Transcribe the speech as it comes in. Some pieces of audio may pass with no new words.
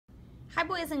Hi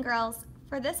boys and girls.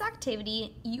 For this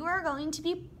activity, you are going to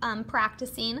be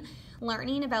practicing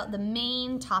learning about the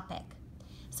main topic.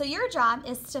 So your job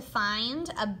is to find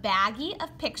a baggie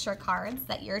of picture cards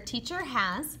that your teacher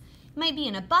has. It might be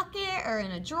in a bucket or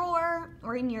in a drawer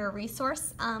or in your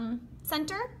resource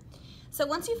center. So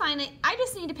once you find it, I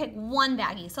just need to pick one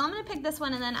baggie. So I'm going to pick this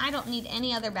one and then I don't need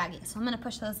any other baggie. So I'm going to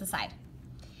push those aside.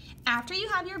 After you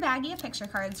have your baggie of picture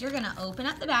cards, you're going to open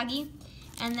up the baggie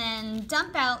and then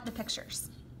dump out the pictures.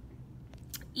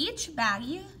 Each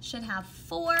baggie should have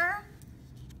 4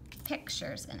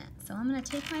 pictures in it. So I'm going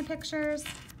to take my pictures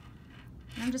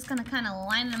and I'm just going to kind of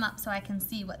line them up so I can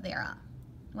see what they are.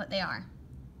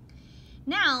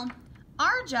 Now,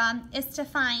 our job is to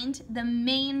find the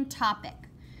main topic.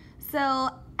 So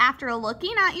after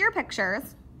looking at your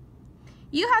pictures,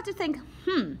 you have to think,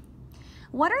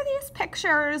 what are these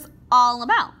pictures all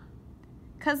about?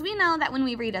 Because we know that when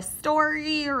we read a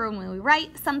story or when we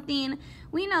write something,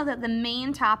 we know that the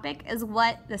main topic is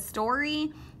what the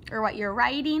story or what you're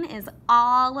writing is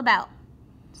all about.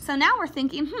 So now we're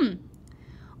thinking,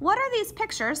 what are these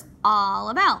pictures all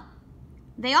about?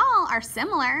 They all are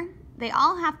similar. They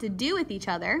all have to do with each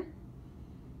other.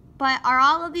 But are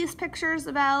all of these pictures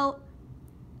about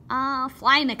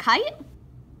flying a kite?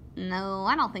 No,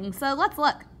 I don't think so. Let's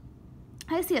look.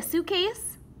 I see a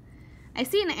suitcase. I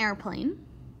see an airplane.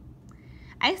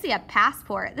 I see a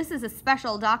passport. This is a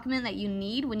special document that you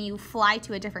need when you fly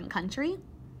to a different country.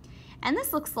 And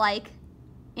this looks like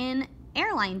an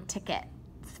airline ticket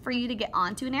for you to get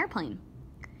onto an airplane.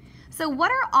 So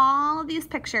what are all of these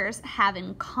pictures have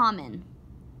in common?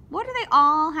 What do they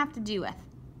all have to do with?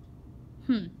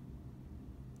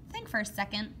 Think for a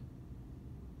second.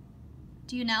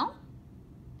 Do you know?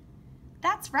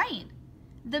 That's right.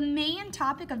 The main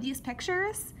topic of these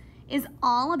pictures is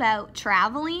all about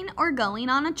traveling or going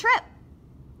on a trip.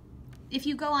 If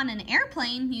you go on an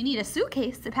airplane, you need a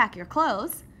suitcase to pack your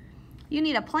clothes. You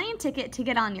need a plane ticket to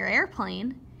get on your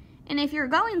airplane. And if you're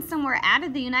going somewhere out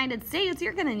of the United States,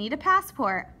 you're gonna need a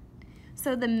passport.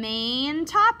 So the main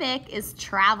topic is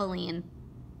traveling.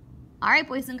 All right,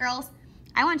 boys and girls,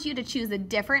 I want you to choose a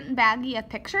different baggie of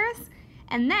pictures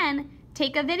and then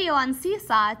take a video on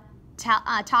Seesaw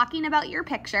talking about your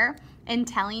picture and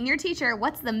telling your teacher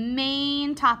what's the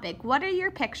main topic. What are your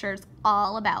pictures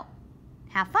all about?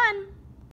 Have fun!